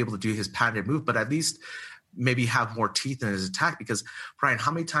he won't be able to do his patented move, but at least maybe have more teeth in his attack. Because, Brian, how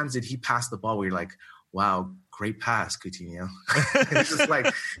many times did he pass the ball where you're like, wow, great pass, Coutinho? It's just like,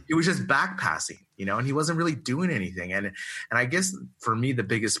 it was just back passing, and he wasn't really doing anything. And I guess for me, the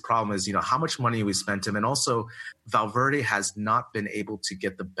biggest problem is, how much money we spent him. And also Valverde has not been able to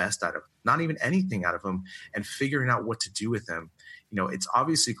get the best out of him, not even anything out of him, and figuring out what to do with him. It's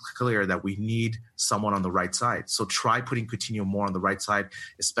obviously clear that we need someone on the right side. So try putting Coutinho more on the right side,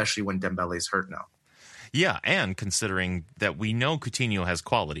 especially when Dembele is hurt now. Yeah, and considering that we know Coutinho has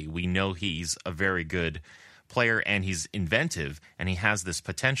quality, we know he's a very good player and he's inventive and he has this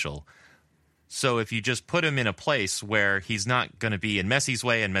potential. So if you just put him in a place where he's not going to be in Messi's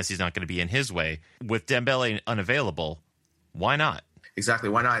way and Messi's not going to be in his way, with Dembele unavailable, why not? Exactly,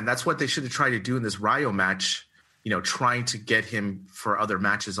 why not? And that's what they should have tried to do in this Rayo match, trying to get him for other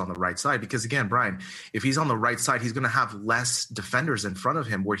matches on the right side. Because again, Brian, if he's on the right side, he's going to have less defenders in front of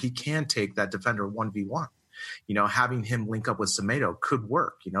him where he can take that defender 1v1. Having him link up with Semedo could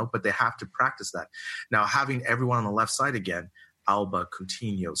work, but they have to practice that. Now, having everyone on the left side again, Alba,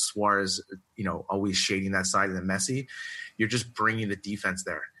 Coutinho, Suarez, always shading that side, and then Messi, you're just bringing the defense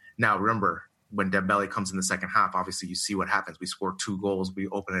there. Now, remember, when Dembele comes in the second half, obviously you see what happens. We score 2 goals, we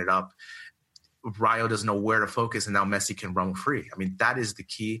open it up. Rayo doesn't know where to focus, and now Messi can run free. I mean, that is the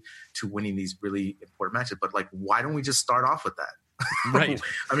key to winning these really important matches. But, why don't we just start off with that? Right.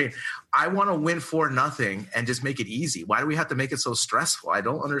 I mean, I want to win 4-0 and just make it easy. Why do we have to make it so stressful? I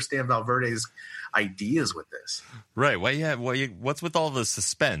don't understand Valverde's ideas with this. Right. What's with all the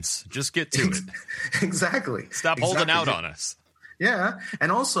suspense? Just get to it. Exactly. Stop holding out on us. Yeah.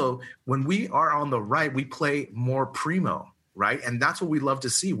 And also, when we are on the right, we play more primo. Right. And that's what we love to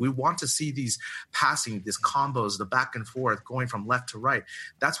see. We want to see these passing, these combos, the back and forth going from left to right.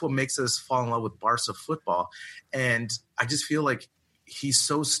 That's what makes us fall in love with Barca football. And I just feel like he's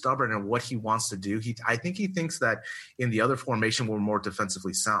so stubborn in what he wants to do. I think he thinks that in the other formation, we're more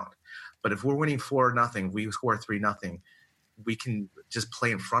defensively sound. But if we're winning 4-0, we score 3-0, we can just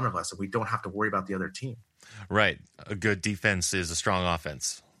play in front of us and we don't have to worry about the other team. Right. A good defense is a strong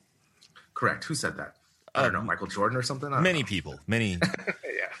offense. Correct. Who said that? I don't know, Michael Jordan or something? Many people. Many.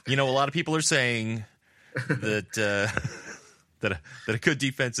 Yeah. A lot of people are saying that that a good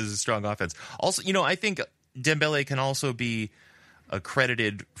defense is a strong offense. Also, I think Dembele can also be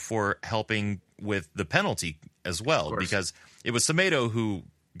credited for helping with the penalty as well, because it was Semedo who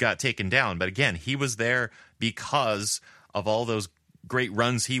got taken down. But again, he was there because of all those great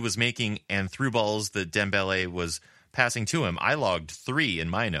runs he was making and through balls that Dembele was passing to him. I logged 3 in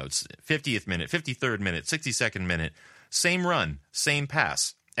my notes: 50th minute, 53rd minute, 62nd minute, same run, same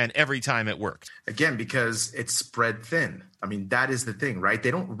pass. And every time it worked. Again, because it's spread thin. I mean, that is the thing, right?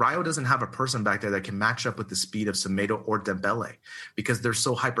 Rayo doesn't have a person back there that can match up with the speed of Semedo or Dembele because they're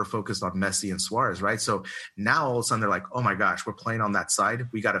so hyper-focused on Messi and Suarez, right? So now all of a sudden they're like, oh my gosh, we're playing on that side.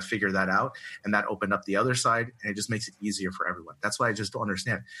 We got to figure that out. And that opened up the other side, and it just makes it easier for everyone. That's why I just don't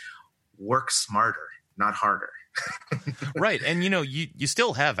understand. Work smarter, not harder. Right. And, you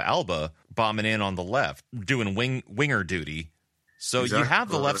still have Alba bombing in on the left, doing winger duty. So exactly. You have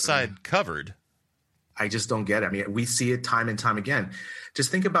the left side covered. I just don't get it. I mean, we see it time and time again. Just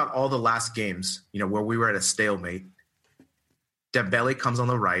think about all the last games, where we were at a stalemate. Dembele comes on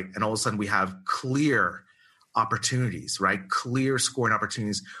the right, and all of a sudden we have clear opportunities, right? Clear scoring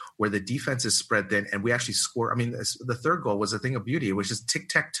opportunities where the defense is spread thin, and we actually score. I mean, the third goal was a thing of beauty. It was just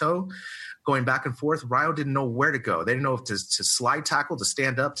tic-tac-toe, going back and forth. Rayo didn't know where to go. They didn't know if to slide tackle, to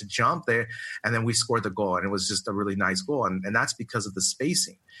stand up, to jump there. And then we scored the goal, and it was just a really nice goal. And that's because of the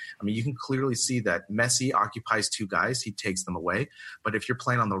spacing. I mean, you can clearly see that Messi occupies 2 guys. He takes them away. But if you're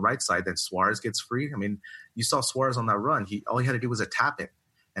playing on the right side, then Suarez gets free. I mean, you saw Suarez on that run. All he had to do was a tap in.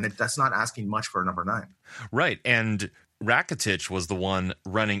 And that's not asking much for a number 9. Right. And Rakitic was the one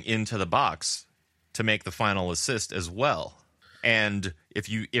running into the box to make the final assist as well. And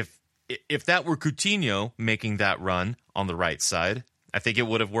if that were Coutinho making that run on the right side, I think it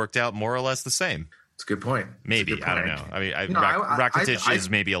would have worked out more or less the same. It's a good point. Maybe. Good point. I don't know. I mean, Rakitic is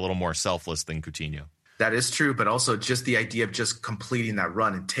maybe a little more selfless than Coutinho. That is true, but also just the idea of just completing that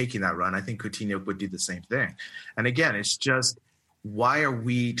run and taking that run, I think Coutinho would do the same thing. And again, it's just, why are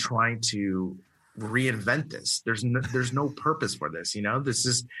we trying to reinvent this? There's no purpose for this. This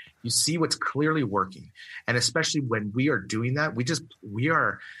is, you see what's clearly working. And especially when we are doing that, we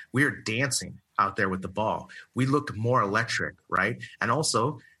are dancing out there with the ball. We looked more electric, right? And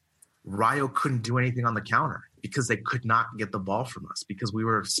also Rayo couldn't do anything on the counter because they could not get the ball from us because we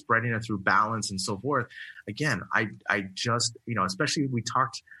were spreading it through balance and so forth. Again, I just, especially we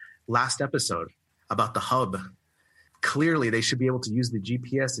talked last episode about the hub. Clearly, they should be able to use the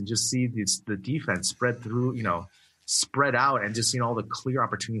GPS and just see the defense spread through, spread out, and just all the clear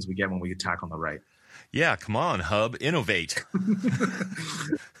opportunities we get when we attack on the right. Yeah, come on, Hub, innovate.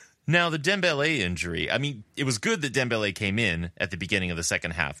 Now, the Dembele injury, I mean, it was good that Dembele came in at the beginning of the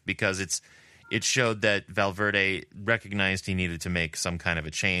second half because it showed that Valverde recognized he needed to make some kind of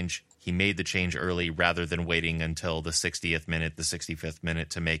a change. He made the change early rather than waiting until the 60th minute, the 65th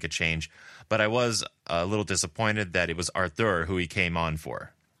minute to make a change. But I was a little disappointed that it was Arthur who he came on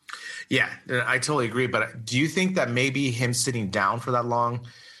for. Yeah, I totally agree. But do you think that maybe him sitting down for that long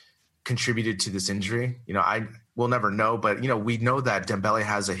contributed to this injury? We'll never know. But, we know that Dembele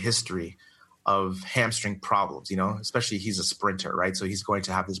has a history of hamstring problems, especially he's a sprinter, right? So he's going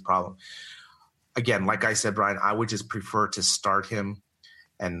to have this problem. Again, like I said, Brian, I would just prefer to start him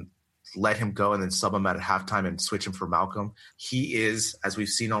and let him go and then sub him at halftime and switch him for Malcolm. He is, as we've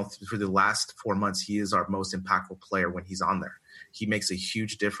seen all through the last 4 months, he is our most impactful player when he's on there. He makes a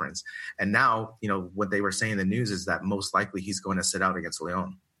huge difference. And now, what they were saying in the news is that most likely he's going to sit out against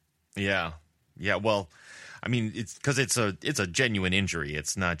Leon. Yeah. Yeah. Well, I mean, it's because it's a genuine injury.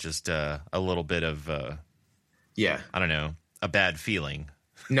 It's not just a little bit of, I don't know, a bad feeling.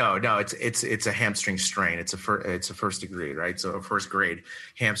 No, it's a hamstring strain. It's a first degree, right? So a first grade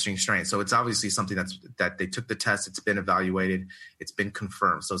hamstring strain. So it's obviously something that they took the test. It's been evaluated. It's been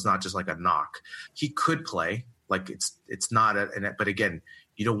confirmed. So it's not just like a knock. He could play. Like it's not but again,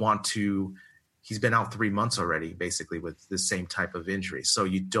 you don't want to. He's been out 3 months already, basically, with the same type of injury. So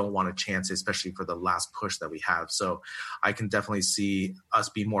you don't want to chance it, especially for the last push that we have. So I can definitely see us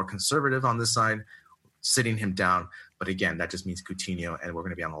be more conservative on this side, sitting him down. But again, that just means Coutinho, and we're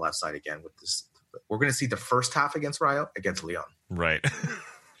going to be on the left side again with this. We're going to see the first half against Rayo against Leon. Right.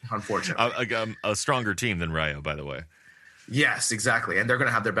 Unfortunately. A stronger team than Rayo, by the way. Yes, exactly. And they're going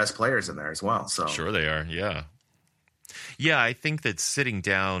to have their best players in there as well. So sure they are, yeah. Yeah, I think that sitting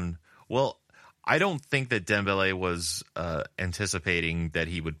down, well, I don't think that Dembele was anticipating that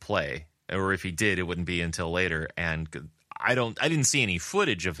he would play, or if he did, it wouldn't be until later. And I didn't see any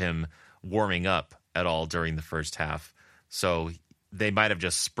footage of him warming up at all during the first half, so they might have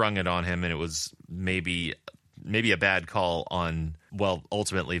just sprung it on him, and it was maybe a bad call on, well,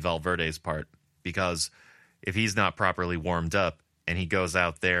 ultimately Valverde's part, because if he's not properly warmed up and he goes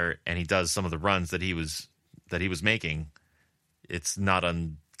out there and he does some of the runs that he was making, it's not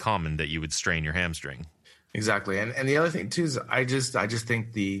uncommon that you would strain your hamstring. Exactly. And the other thing too is I just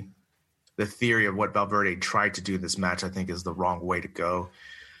think the theory of what Valverde tried to do in this match, I think, is the wrong way to go.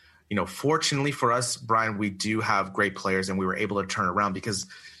 Fortunately for us, Brian, we do have great players and we were able to turn around because,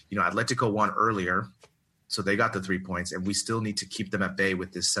 Atletico won earlier. So they got the 3 points and we still need to keep them at bay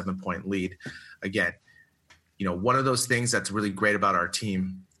with this 7-point lead. Again, one of those things that's really great about our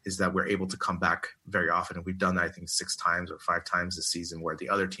team is that we're able to come back very often. And we've done that, I think, 6 times or 5 times this season where the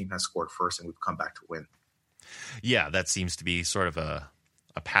other team has scored first and we've come back to win. Yeah, that seems to be sort of a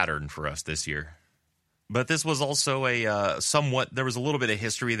pattern for us this year. But this was also there was a little bit of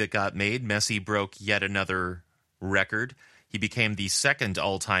history that got made. Messi broke yet another record. He became the second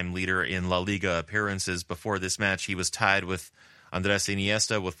all-time leader in La Liga appearances. Before this match, he was tied with Andres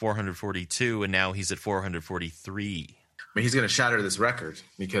Iniesta with 442, and now he's at 443. I mean, he's going to shatter this record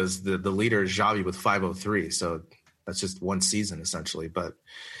because the leader is Xavi with 503. So that's just one season, essentially. But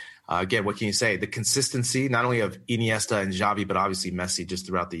again, what can you say? The consistency, not only of Iniesta and Xavi, but obviously Messi just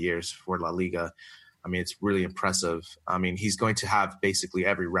throughout the years for La Liga. I mean, it's really impressive. I mean, he's going to have basically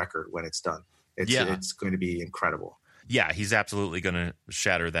every record when it's done. It's going to be incredible. Yeah, he's absolutely going to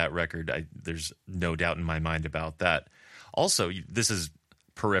shatter that record. There's no doubt in my mind about that. Also, this is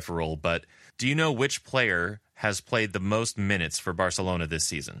peripheral, but do you know which player has played the most minutes for Barcelona this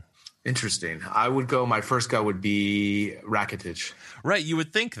season? Interesting. My first guy would be Rakitic. Right, you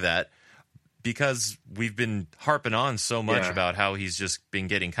would think that because we've been harping on so much about how he's just been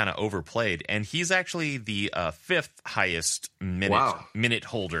getting kind of overplayed, and he's actually the 5th highest minute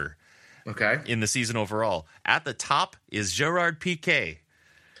holder in the season overall. At the top is Gerard Piqué.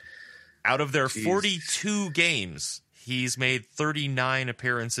 Out of their 42 games, he's made 39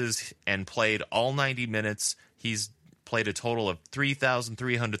 appearances and played all 90 minutes. He's played a total of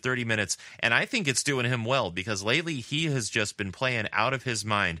 3,330 minutes, and I think it's doing him well because lately he has just been playing out of his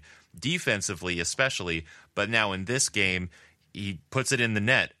mind, defensively especially, but now in this game, he puts it in the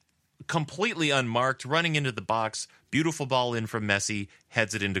net, completely unmarked, running into the box, beautiful ball in from Messi,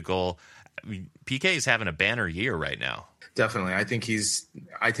 heads it into goal. I mean, Piqué is having a banner year right now. Definitely. I think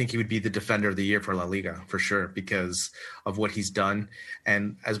he would be the defender of the year for La Liga for sure because of what he's done.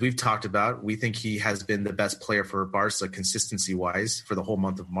 And as we've talked about, we think he has been the best player for Barca consistency wise for the whole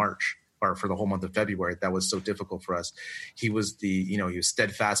month of March or for the whole month of February. That was so difficult for us. He was he was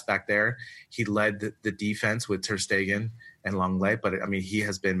steadfast back there. He led the defense with Ter Stegen and Lenglet, but I mean, he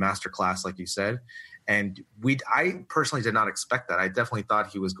has been masterclass, like you said. And I personally did not expect that. I definitely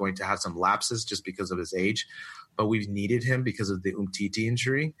thought he was going to have some lapses just because of his age, but we've needed him because of the Umtiti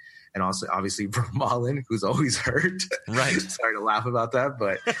injury. And also, obviously, Vermaelen, who's always hurt. Right. Sorry to laugh about that,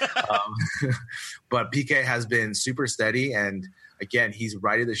 but but Piqué has been super steady. And again, he's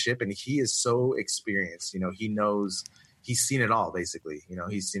righted the ship, and he is so experienced. He knows he's seen it all, basically.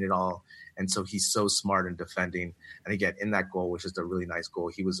 He's seen it all. And so he's so smart in defending. And again, in that goal, which is a really nice goal,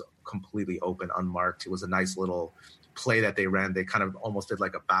 he was completely open, unmarked. It was a nice little play that they ran. They kind of almost did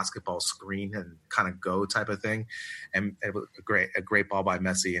like a basketball screen and kind of go type of thing. And it was a great ball by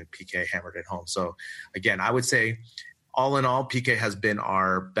Messi, and Piqué hammered it home. So again, I would say all in all, Piqué has been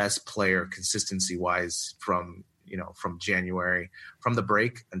our best player consistency wise from January, from the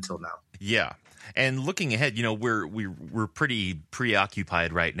break until now. Yeah. And looking ahead, we're pretty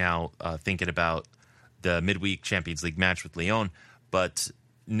preoccupied right now thinking about the midweek Champions League match with Lyon. But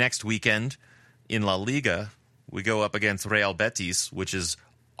next weekend in La Liga, we go up against Real Betis, which is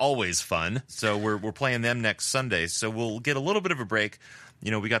always fun. So we're playing them next Sunday. So we'll get a little bit of a break.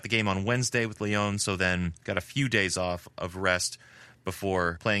 We got the game on Wednesday with Lyon, so then got a few days off of rest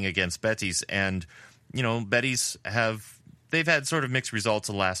before playing against Betis. And, Betis they've had sort of mixed results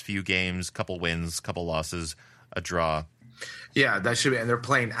in the last few games, couple wins, couple losses, a draw. Yeah, that should be, and they're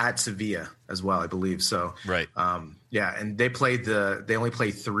playing at Sevilla as well, I believe. So, right. And they only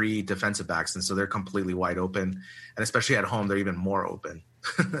play 3 defensive backs, and so they're completely wide open, and especially at home, they're even more open.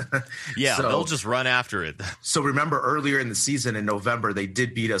 Yeah, so, they'll just run after it. So remember earlier in the season in November, they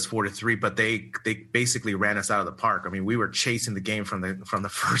did beat us 4-3, but they basically ran us out of the park. I mean, we were chasing the game from the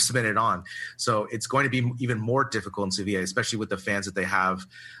first minute on. So it's going to be even more difficult in Sevilla, especially with the fans that they have.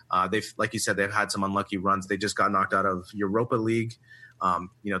 They've, like you said, they've had some unlucky runs. They just got knocked out of Europa League.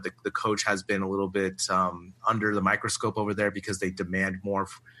 The coach has been a little bit under the microscope over there because they demand more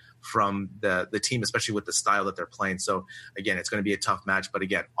from the team, especially with the style that they're playing. So again, it's going to be a tough match, but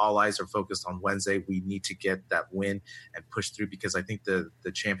again, all eyes are focused on Wednesday. We need to get that win and push through because I think the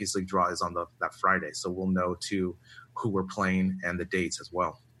Champions League draw is on that Friday. So we'll know too who we're playing and the dates as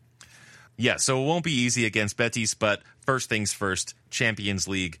well. Yeah, so it won't be easy against Betis, but first things first, Champions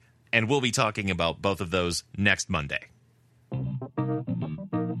League, and we'll be talking about both of those next Monday.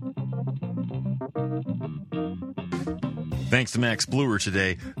 Thanks to Max Bluer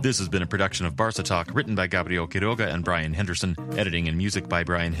today. This has been a production of Barca Talk, written by Gabriel Quiroga and Brian Henderson, editing and music by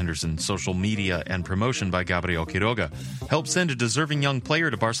Brian Henderson, social media and promotion by Gabriel Quiroga. Help send a deserving young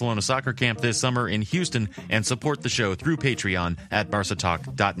player to Barcelona Soccer Camp this summer in Houston and support the show through Patreon at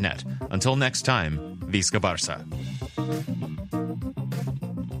barcatalk.net. Until next time, Visca Barca.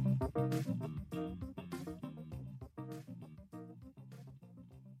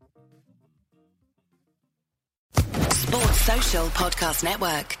 Sports Social Podcast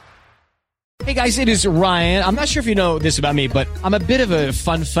Network. Hey guys, it is Ryan. I'm not sure if you know this about me, but I'm a bit of a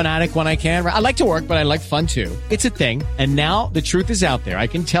fun fanatic when I can. I like to work, but I like fun too. It's a thing. And now the truth is out there. I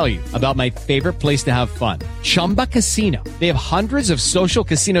can tell you about my favorite place to have fun. Chumba Casino. They have hundreds of social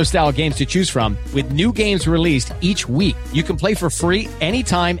casino style games to choose from with new games released each week. You can play for free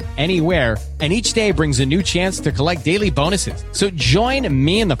anytime, anywhere. And each day brings a new chance to collect daily bonuses. So join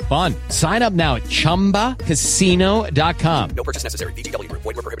me in the fun. Sign up now at ChumbaCasino.com. No purchase necessary. VGW Group.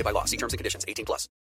 Void where prohibited by law. See terms and conditions. 18+.